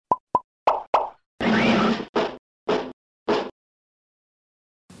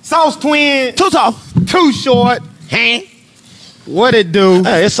Sauce Twin. Too tall. Too short. Hey. What it do?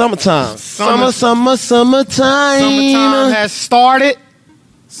 Hey, it's summertime. Summertime. Summertime has started.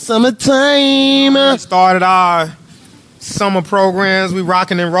 Summertime. Started our summer programs. We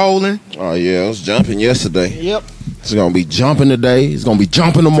rocking and rolling. Oh, yeah. I was jumping yesterday. Yep. It's going to be jumping today. It's going to be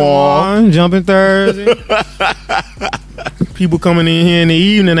jumping tomorrow. Jumping Thursday. People coming in here in the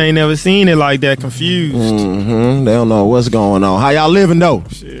evening ain't never seen it like that, confused. Mm-hmm. They don't know what's going on. How y'all living, though?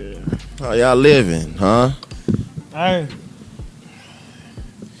 Shit. How y'all living, huh? Hey.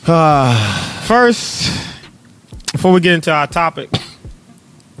 First, before we get into our topic,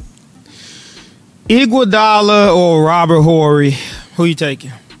 Iguodala or Robert Horry, who you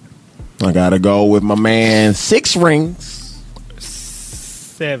taking? I got to go with my man, 6 rings.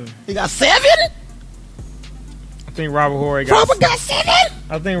 7. He got 7? I think Robert Horry got 7?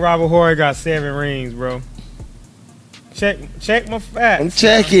 I think Robert Horry got 7 rings, bro. Check my facts. I'm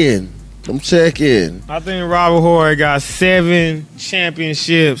checking. I think Robert Horry got 7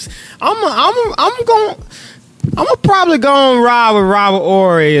 championships. I'm gonna probably go and ride with Robert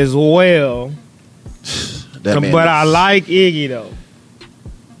Horry as well. But I like Iggy though.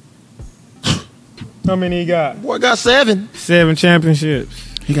 How many he got? Boy got 7. 7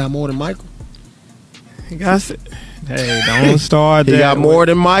 championships. He got more than Michael. He got. Hey, don't start that. He got more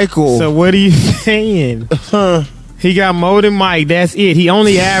than Michael. So what are you saying? He got more than Mike. That's it. He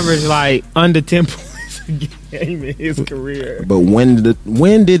only averaged like under 10 points a game in his career. But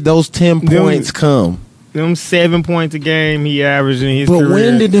when did those 10 points come? Them 7 points a game he averaged in his career. But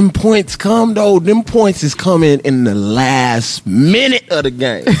when did them points come, though? Them points is coming in the last minute of the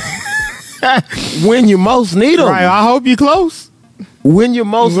game. When you most need them. Right, I hope you close. When you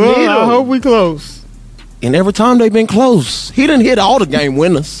most need them. I hope we close. And every time they've been close, he didn't hit all the game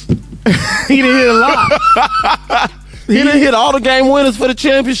winners. He didn't hit a lot. He didn't hit all the game winners for the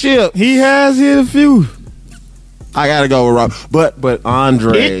championship. He has hit a few. I gotta go with Rob. But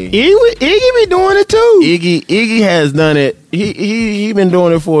Andre, Iggy be doing it too. Iggy has done it. He been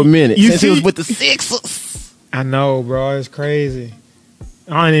doing it for a minute since he was with the Sixers. I know, bro. It's crazy.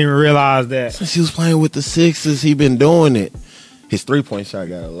 I didn't even realize that. Since he was playing with the Sixers, he been doing it. His 3-point shot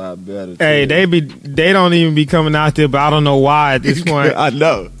got a lot better. Hey, they don't even be coming out there, but I don't know why at this point. I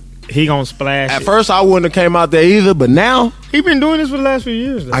know. He gonna splash. At first, I wouldn't have came out there either, but now he been doing this for the last few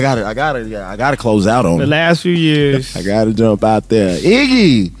years. Though. I gotta close out on the last few years. I gotta jump out there,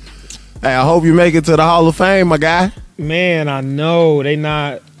 Iggy. Hey, I hope you make it to the Hall of Fame, my guy. Man, I know they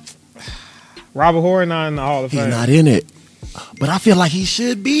not. Robert Horry not in the Hall of Fame. He's not in it, but I feel like he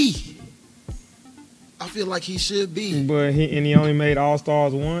should be. But he only made All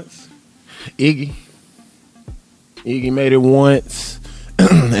Stars once. Iggy made it once.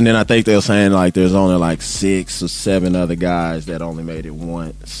 And then I think they're saying like there's only like 6 or 7 other guys that only made it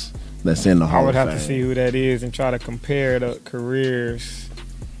once that's in the Hall of Fame. I would have to see who that is and try to compare the careers.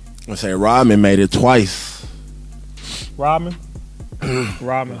 I say Rodman made it twice. Rodman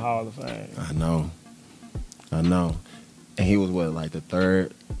Hall of Fame. I know. And he was like the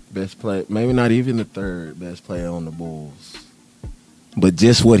 3rd best player, maybe not even the 3rd best player on the Bulls. But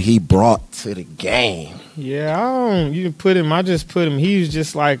just what he brought to the game. Yeah, you put him. I just put him. He was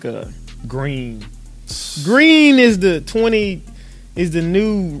just like a Green. Green is the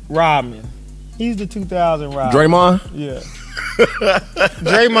new Rodman. He's the 2000 Rodman. Draymond? Yeah.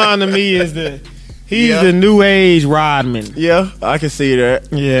 Draymond to me is the new age Rodman. Yeah, I can see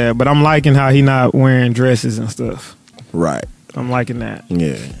that. Yeah, but I'm liking how he not wearing dresses and stuff. Right. I'm liking that.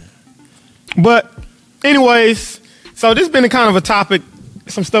 Yeah. But anyways, so this has been a kind of a topic,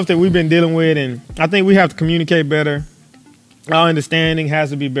 some stuff that we've been dealing with, and I think we have to communicate better. Our understanding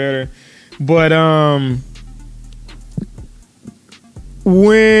has to be better. But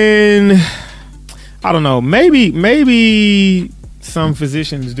when I don't know, maybe some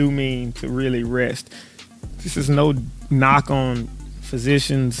physicians do mean to really rest. This is no knock on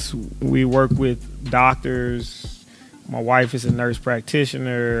physicians. We work with doctors. My wife is a nurse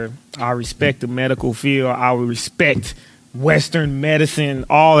practitioner. I respect the medical field. I would respect Western medicine,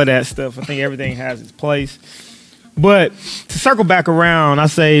 all of that stuff. I think everything has its place. But to circle back around, I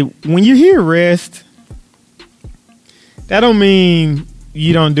say when you hear rest, that don't mean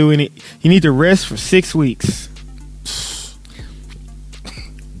you don't do any. You need to rest for 6 weeks.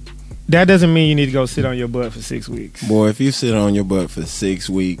 That doesn't mean you need to go sit on your butt for 6 weeks. Boy, if you sit on your butt for 6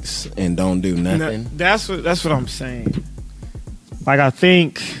 weeks and don't do nothing. That's what I'm saying. Like, I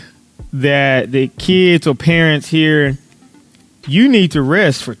think that the kids or parents here, you need to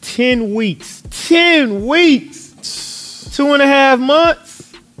rest for 10 weeks. 10 weeks! 2.5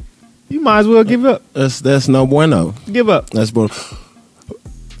 months? You might as well give up. That's no bueno. Give up. That's bueno.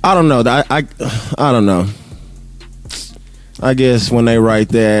 I don't know. I don't know. I guess when they write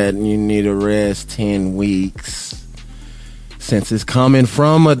that you need to rest 10 weeks, since it's coming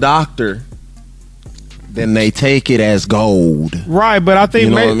from a doctor, then they take it as gold. Right, but I think, you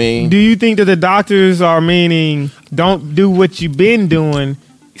know what I mean? Do you think that the doctors are meaning don't do what you've been doing,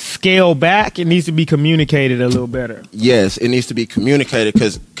 scale back? It needs to be communicated a little better. Yes, it needs to be communicated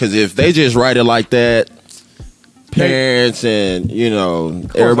because if they just write it like that, parents and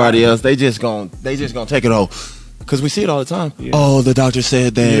everybody else, they just gonna take it all. Because we see it all the time. Yeah. Oh, the doctor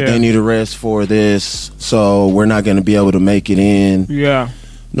said that they need a rest for this, so we're not going to be able to make it in. Yeah.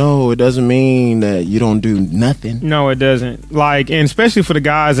 No, it doesn't mean that you don't do nothing. No, it doesn't. Like, and especially for the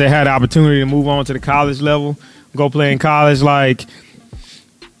guys that had the opportunity to move on to the college level, go play in college, like,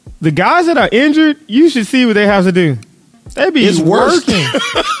 the guys that are injured, you should see what they have to do. They be working.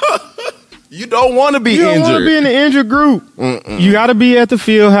 You don't want to be injured. You don't want to be in the injured group. You got to be at the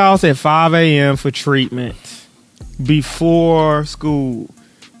field house at 5 a.m. for treatment before school.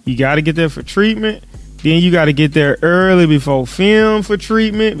 You got to get there for treatment. Then you got to get there early before film for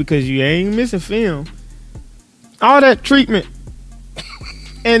treatment because you ain't missing film. All that treatment.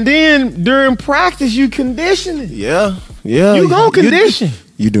 And then during practice, you conditioning. Yeah, yeah. You going to condition.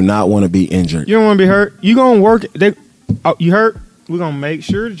 You do not want to be injured. You don't want to be hurt. You going to work. You hurt? We're going to make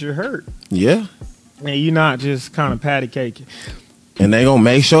sure that you're hurt. Yeah. And you're not just kind of patty caking. And they going to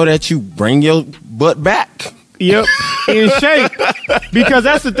make sure that you bring your butt back. Yep, in shape. Because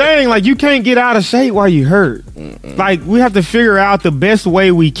that's the thing. Like, you can't get out of shape while you hurt. Like, we have to figure out the best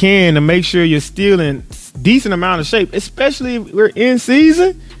way we can to make sure you're still in decent amount of shape, especially if we're in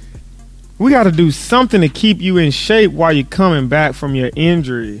season. We got to do something to keep you in shape while you're coming back from your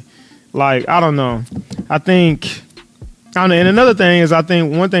injury. Like, I don't know. And another thing is, I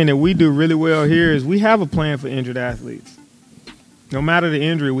think one thing that we do really well here is we have a plan for injured athletes. No matter the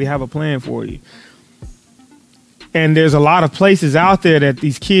injury, we have a plan for you. And there's a lot of places out there that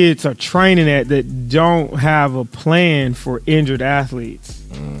these kids are training at that don't have a plan for injured athletes.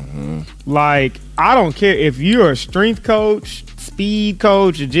 Like, I don't care if you're a strength coach, speed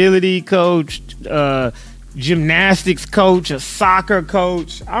coach, agility coach, gymnastics coach, a soccer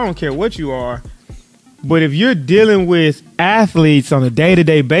coach. I don't care what you are. But if you're dealing with athletes on a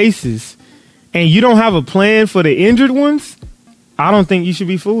day-to-day basis and you don't have a plan for the injured ones, I don't think you should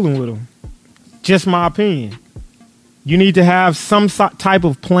be fooling with them. Just my opinion. You need to have some type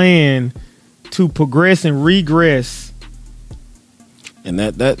of plan to progress and regress. And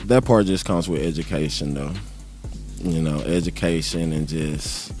that part just comes with education, though. Education and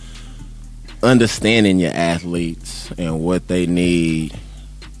just understanding your athletes and what they need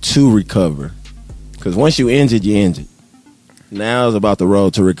to recover. Because once you injured, you're injured. Now it's about the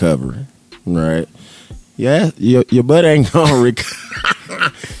road to recovery, right? Yeah, your butt ain't gonna recover.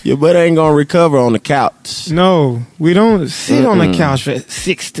 Your butt ain't gonna recover on the couch. No, we don't sit on the couch for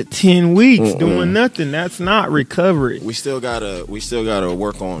 6 to 10 weeks doing nothing. That's not recovery. We still gotta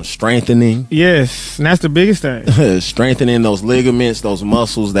work on strengthening. Yes, and that's the biggest thing. Strengthening those ligaments, those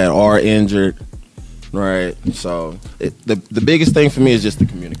muscles that are injured. Right. So the biggest thing for me is just the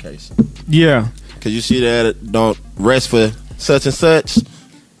communication. Yeah. Because you see that don't rest for such and such.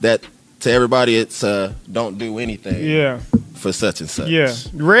 That to everybody it's don't do anything. Yeah. For such and such. Yeah.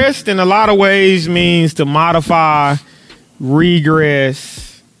 Rest in a lot of ways means to modify,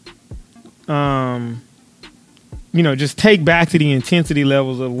 regress, just take back to the intensity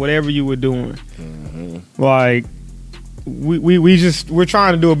levels of whatever you were doing. Like, we're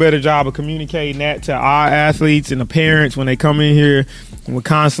trying to do a better job of communicating that to our athletes and the parents when they come in here. And we're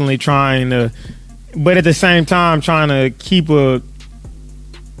constantly trying to, but at the same time, trying to keep a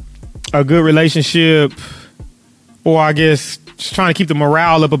good relationship, or I guess just trying to keep the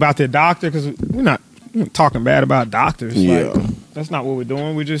morale up about their doctor, because we're not talking bad about doctors. Yeah. Like, that's not what we're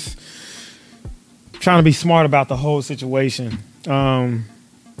doing. We're just trying to be smart about the whole situation.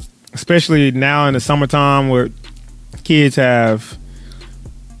 Especially now in the summertime where kids have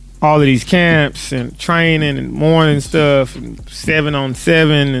all of these camps and training and morning stuff and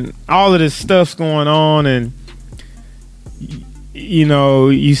 7-on-7 and all of this stuff's going on, and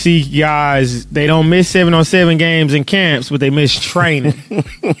you see guys, they don't miss 7-on-7 games and camps, but they miss training.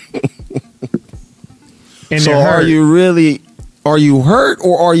 And so are you hurt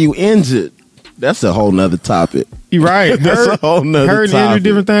or are you injured? That's a whole nother topic. You're right. That's a whole nother topic. Hurt and injured,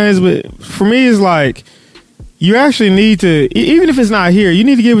 different things, but for me it's like, you actually need to, even if it's not here, you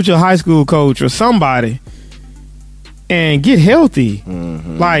need to get with your high school coach or somebody and get healthy.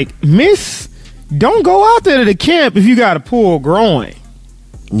 Like, don't go out there to the camp if you got a pull groin.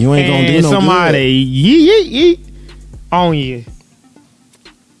 You ain't gonna do no somebody good. yeet on you.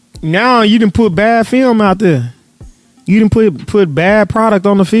 now you done put bad film out there. You didn't put bad product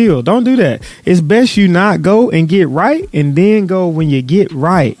on the field. Don't do that. It's best you not go and get right and then go when you get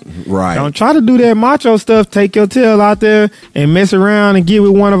right. Right. Don't try to do that macho stuff. Take your tail out there and mess around and get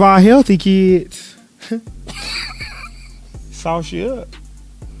with one of our healthy kids. Sauce you up.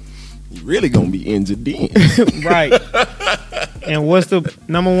 You really gonna be injured then. Right. And what's the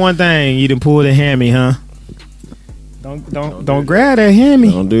number one thing? You done pull the hammy, huh? Don't grab that hammy.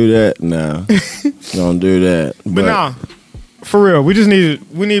 Don't do that now. Don't do that. But no, for real,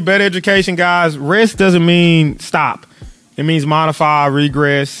 we need better education, guys. Rest doesn't mean stop. It means modify,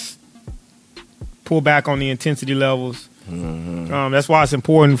 regress, pull back on the intensity levels. Mm-hmm. That's why it's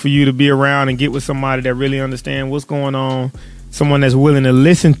important for you to be around and get with somebody that really understands what's going on, someone that's willing to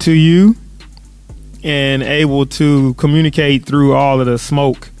listen to you and able to communicate through all of the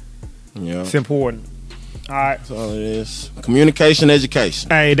smoke. Yeah, it's important. All right, that's all it is. Communication, education.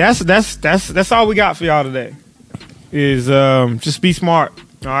 Hey, that's all we got for y'all today. Is just be smart.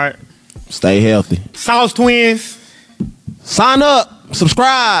 All right, stay healthy. Sauce Twins. Sign up,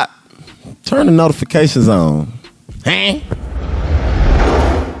 subscribe, turn the notifications on. Hey.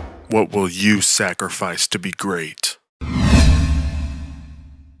 What will you sacrifice to be great?